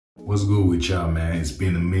What's good with y'all, man? It's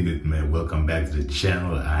been a minute, man. Welcome back to the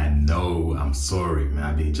channel. I know, I'm sorry, man.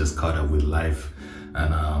 I've been just caught up with life,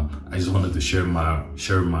 and I just wanted to share my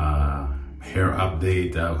hair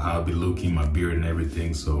update, how I'll be looking, my beard and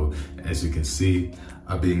everything. So as you can see,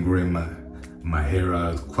 I've been growing my hair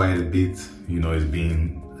out quite a bit. You know, I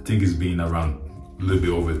think it's been around a little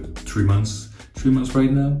bit over 3 months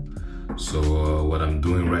right now. So what I'm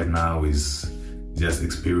doing right now is just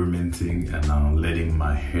experimenting and letting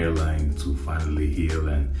my hairline to finally heal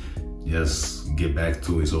and just get back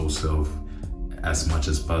to its old self as much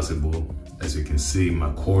as possible. As you can see,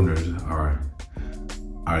 my corners are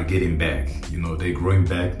getting back. You know, they're growing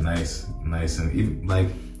back nice, and even like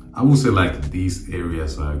I would say like these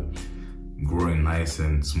areas are growing nice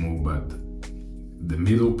and smooth, but the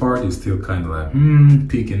middle part is still kind of like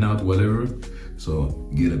peeking out, whatever. So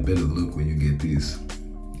get a better look when you get this.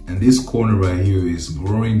 And this corner right here is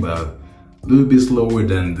growing but a little bit slower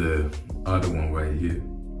than the other one right here.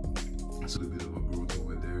 So a bit of a growth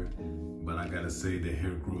over there. But I gotta say the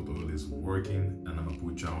hair growth oil is working, and I'm gonna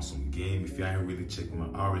put you on some game. If you haven't really checked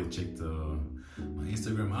I already checked my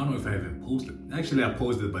Instagram. I don't know if I even posted. Actually, I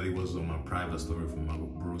posted, but it was on my private story from my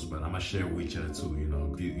bros. But I'm gonna share with you too. You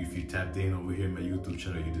know, if you tapped in over here, my YouTube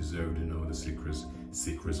channel, you deserve to know the secrets,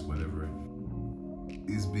 whatever.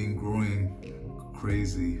 It's been growing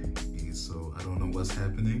crazy, so I don't know what's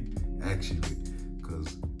happening actually,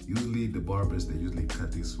 because usually the barbers, they usually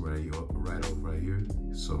cut this right off right here.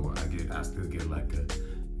 So I still get like a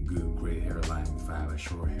good great hairline if I have a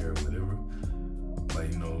short hair, whatever.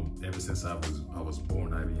 But you know, ever since I was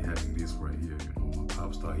born, I've been having this right here. You know, my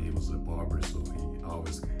pop star, he was a barber, so he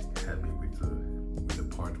always had me with the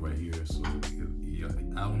part right here. So I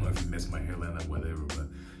don't know if it messed my hairline up, whatever, but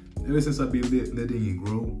ever since I've been letting it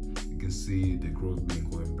grow, you can see the growth being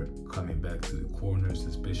coming back to the corners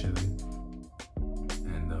especially,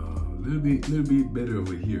 and a little bit better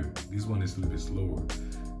over here. This one is a little bit slower,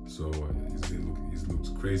 so it looks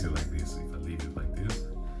crazy like this if I leave it like this.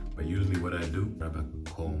 But usually what I do, grab a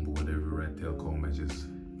comb or whatever, rat tail comb, I just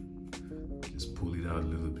pull it out a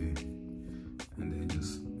little bit, and then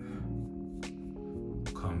just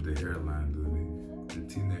comb the hairline a little bit, the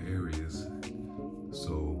thinner areas,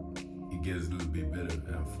 so it gets a little bit better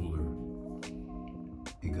and fuller.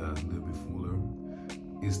 It got a little bit fuller.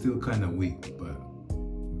 It's still kind of weak, but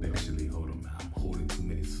actually, hold on, man, I'm holding too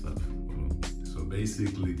many stuff. So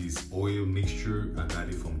basically, this oil mixture, I got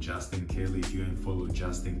it from Justin Kelly. If you ain't follow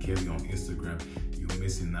Justin Kelly on Instagram, you're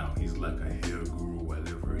missing out. He's like a hair guru,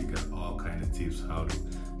 whatever. He got all kind of tips how to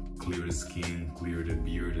clear the skin, clear the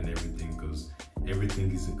beard and everything, because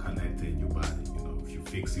everything is connected in your body. You know, if you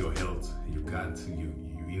fix your health, you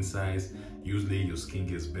insides, usually your skin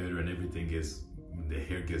gets better and the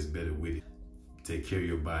hair gets better with it. Take care of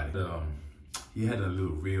your body. He had a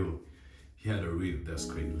little reel. That's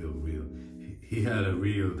great, little reel. He had a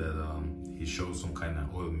reel that he showed some kind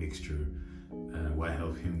of oil mixture what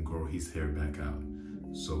helped him grow his hair back out.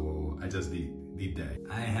 So I just did that.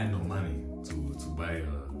 I had no money to buy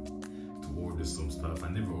to order some stuff. I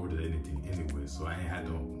never ordered anything anyway, so I ain't had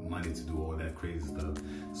no money to do all that crazy stuff.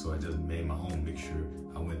 So I just made my own mixture.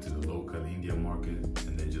 I went to the local Indian market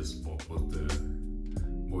and then just bought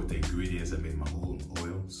the ingredients. I made my own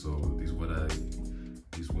oil. So this is what I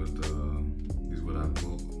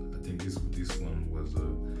bought. I think this one was a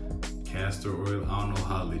castor oil. I don't know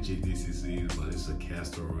how legit this is, but it's a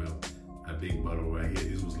castor oil. A big bottle right here.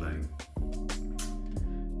 This was like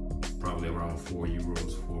probably around €4,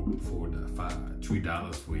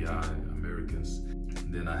 $3 for y'all Americans.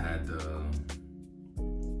 Then I had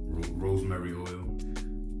rosemary oil.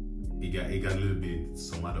 It got a little bit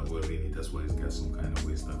some other oil in it. That's why it's got some kind of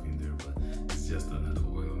weird stuff in there. But it's just another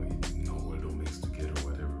oil. No oil don't mix together,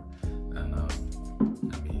 whatever. And I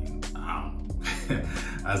mean, I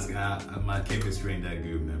don't know. My chemistry ain't that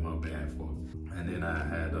good, man. My bad fault. And then I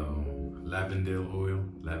had lavender oil,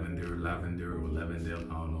 lavender, or lavender,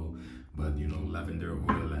 I don't know, but you know, lavender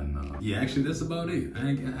oil, and yeah, actually that's about it.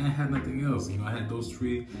 I had nothing else. You know, I had those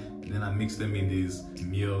three, then I mixed them in this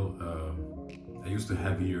meal. I used to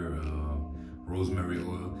have here rosemary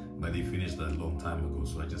oil, but they finished that a long time ago,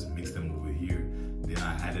 so I just mixed them over here. Then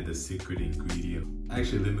I added a secret ingredient.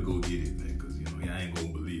 Actually, let me go get it, man, because you know, I ain't gonna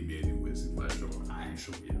believe me anyways if I show. I ain't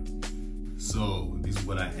sure yet. So this is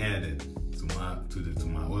what I added to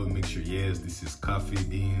my oil mixture. Yes, this is coffee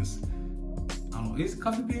beans. I don't know, is it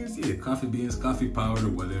coffee beans? Yeah, coffee beans, coffee powder,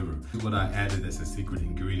 whatever. This is what I added as a secret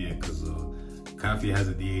ingredient, because coffee has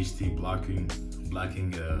a DHT blocking.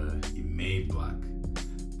 It may block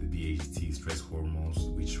the DHT stress hormones.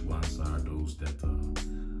 Which ones are those that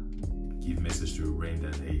give message to your brain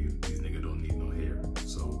that hey, this nigga don't need no hair.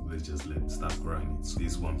 So stop growing it. So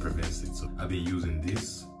this one prevents it. So I've been using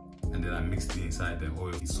this, and then I mixed it inside the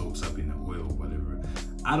oil. It soaks up in the oil or whatever.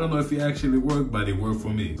 I don't know if it actually worked, but it worked for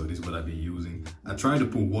me. So this is what I've been using. I tried to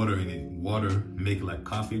put water in it. Water, make like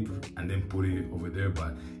coffee, and then put it over there,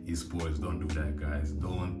 but it spoils. Don't do that, guys.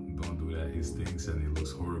 Don't do that. It stinks and it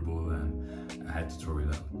looks horrible, and I had to throw it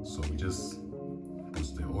out. So we just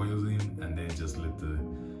put the oils in, and then just let the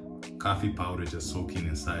coffee powder just soak in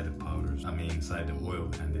inside the powders. I mean inside the oil,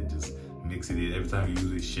 and then just mix it in. Every time you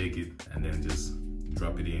use it, shake it, and then just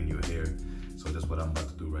drop it in your hair. So that's what I'm about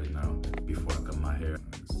to do right now before I cut my hair.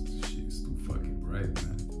 This shit's too fucking bright,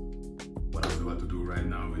 man. What I'm about to do right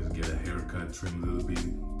now is get a haircut, trim a little bit,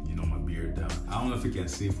 you know, my beard down. I don't know if you can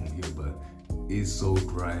see from here, but it's so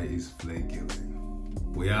dry, it's flaky.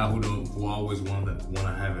 For y'all who always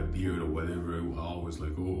wanna have a beard or whatever, who are always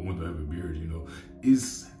like, oh, I want to have a beard, you know,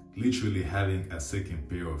 it's literally having a second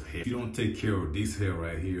pair of hair. If you don't take care of this hair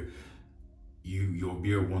right here, your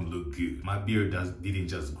beard won't look good. My beard didn't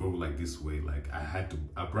just grow like this way. Like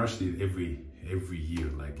I brushed it every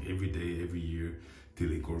year, like every day, every year,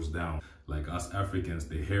 till it goes down. Like us Africans,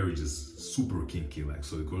 the hair is just super kinky, like,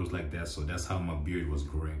 so it grows like that. So that's how my beard was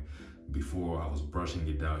growing before. I was brushing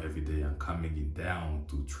it down every day and combing it down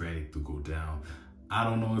to train it to go down. I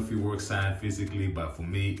don't know if it works scientifically, but for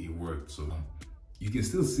me, it worked. So you can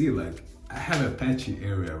still see, like, I have a patchy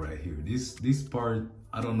area right here. This part,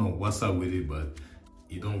 I don't know what's up with it, but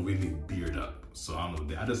it don't really beard up. So I don't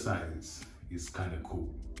know, the other side is kind of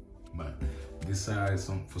cool, but this side,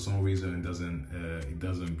 for some reason, it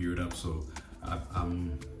doesn't beard up. So I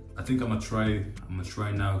think I'm gonna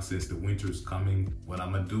try now, since the winter is coming. What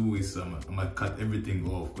I'm gonna do is I'm gonna cut everything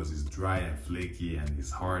off because it's dry and flaky and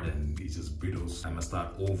it's hard and it's just brittle. I'm gonna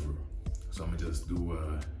start over. So I'm gonna just do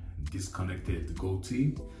a disconnected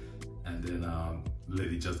goatee, and then let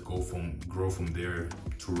it just grow from there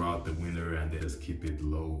throughout the winter, and then just keep it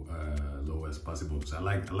low as possible. So I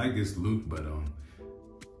like this look, but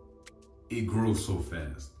it grows so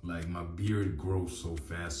fast. Like my beard grows so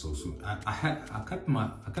fast so soon. I cut my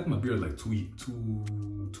beard like two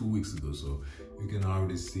weeks ago, so you can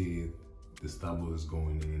already see the stubble is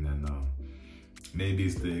going in, and maybe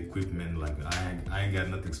it's the equipment. Like I ain't got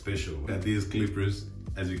nothing special. Got these clippers,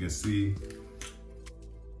 as you can see,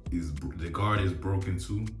 the guard is broken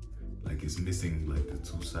too. Like it's missing like the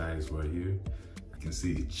two sides right here. I can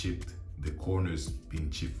see it chipped. The corners being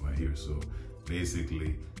chipped right here. So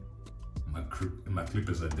basically, my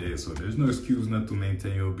clippers are dead, so there's no excuse not to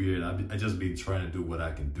maintain your beard. I just been trying to do what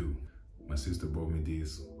I can do. My sister bought me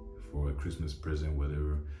these for a Christmas present,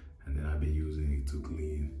 whatever, and then I've been using it to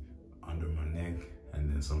clean under my neck,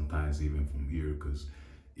 and then sometimes even from here, because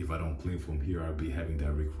if I don't clean from here, I'll be having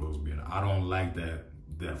that Rick Ross beard. I don't like that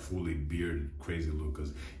fully beard crazy look,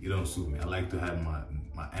 because it don't suit me. I like to have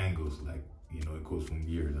my angles, like, you know, it goes from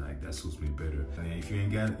here, like that suits me better. And if you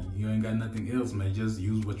ain't got nothing else, man, just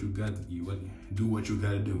use what you got. Do what you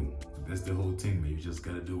gotta do. That's the whole thing, man. You just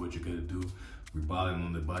gotta do what you gotta do. We're balling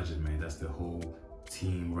on the budget, man. That's the whole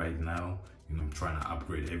team right now. You know, I'm trying to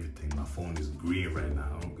upgrade everything. My phone is green right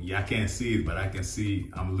now. Yeah, I can't see it, but I can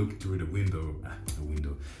see. I'm looking through the window.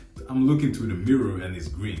 I'm looking through the mirror, and it's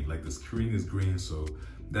green. Like the screen is green, so.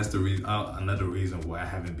 That's the reason. Another reason why I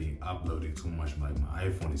haven't been uploading too much. Like my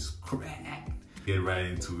iPhone is cracked. Get right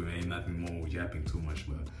into it. Ain't nothing more with yapping too much.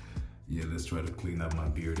 But yeah, let's try to clean up my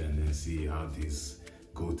beard and then see how this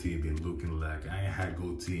goatee been looking like. I ain't had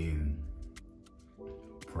goatee in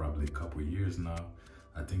probably a couple years now.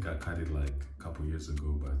 I think I cut it like a couple years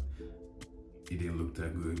ago, but it didn't look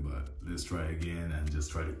that good. But let's try again and just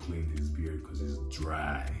try to clean this beard because it's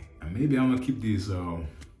dry. And maybe I'm gonna keep this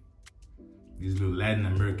this little Latin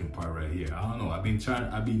American part right here. I don't know. I've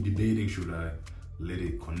been debating, should I let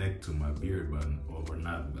it connect to my beard button or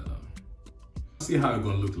not, but I'll see how it's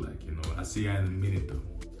gonna look like, you know. I'll see you in a minute though.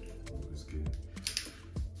 Let's get it.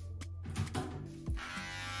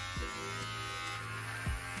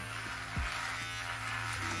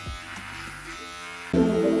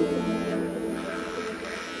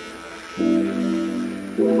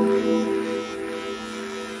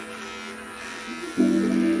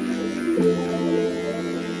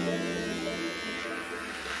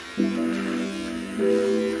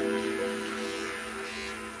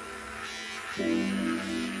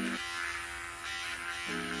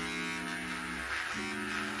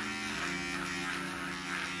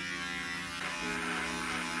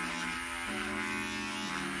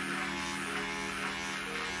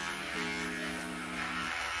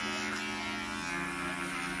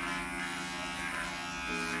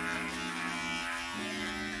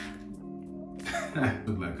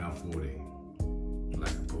 Look like I'm 40. I'm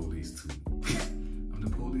like the police too. I'm the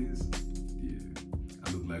police.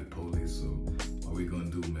 like police. So what we gonna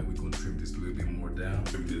do, man, we gonna trim this a little bit more down.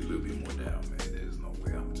 Trim this a little bit more down, man. There's no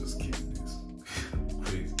way I'm just keeping this.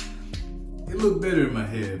 Crazy. It look better in my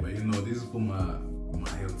hair, but you know, this is for my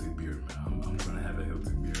healthy beard, man. I'm trying to have a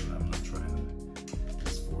healthy beard. I'm not trying to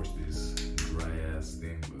just force this dry ass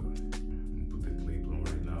thing, but I'm gonna put the clip on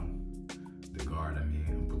right now. The guard, I'm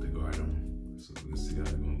gonna put the guard on. So let's see how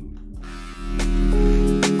it's gonna look.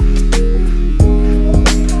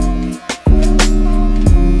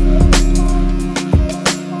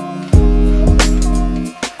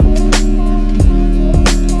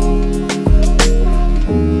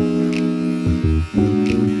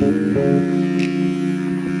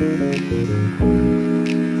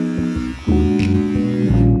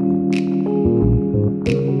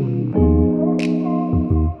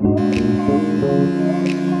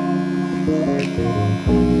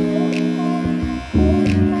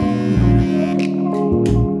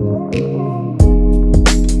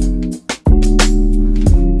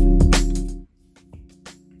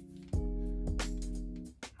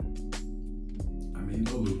 It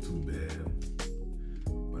don't look too bad,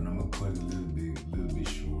 but I'm gonna cut it a little bit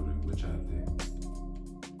shorter, which I think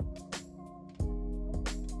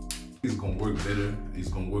it's gonna work better. It's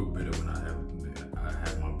gonna work better when I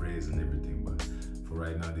have my braids and everything. But for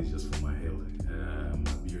right now, this is just for my health,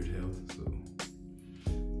 my beard health. So,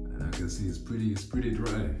 and I can see it's pretty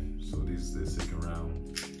dry. So this is the second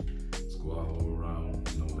round. Let's go all around,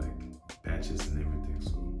 you know, like patches and everything.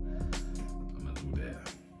 So I'm gonna do that.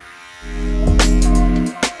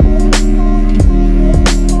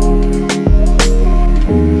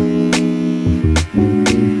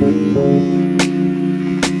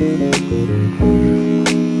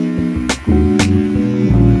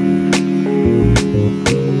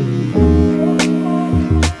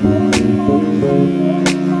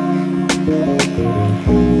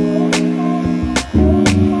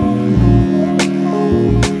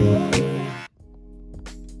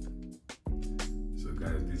 So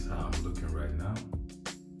guys, this is how I'm looking right now.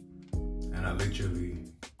 And I literally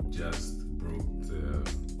just broke the,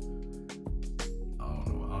 I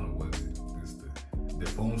don't know what it is. The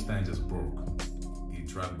phone stand just broke. It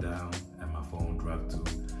dropped down and my phone dropped too.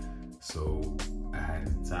 So I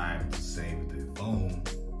had time to save the phone,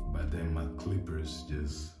 but then my clippers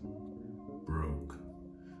just broke.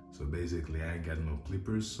 So basically I ain't got no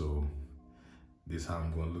clippers, so this is how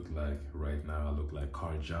I'm gonna look like right now. I look like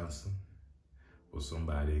Carl Johnson or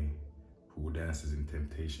somebody who dances in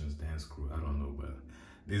Temptations dance crew. I don't know, but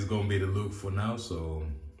this is gonna be the look for now. So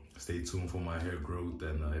stay tuned for my hair growth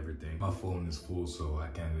and everything. My phone is full, so I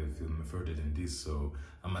can't really film further than this. So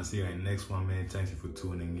I'm gonna see you in the next one, man. Thank you for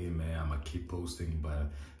tuning in, man. I'm gonna keep posting,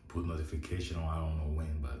 but put notification on. I don't know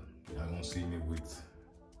when, but y'all gonna see me with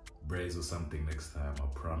braids or something next time. I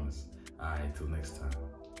promise. All right, till next time.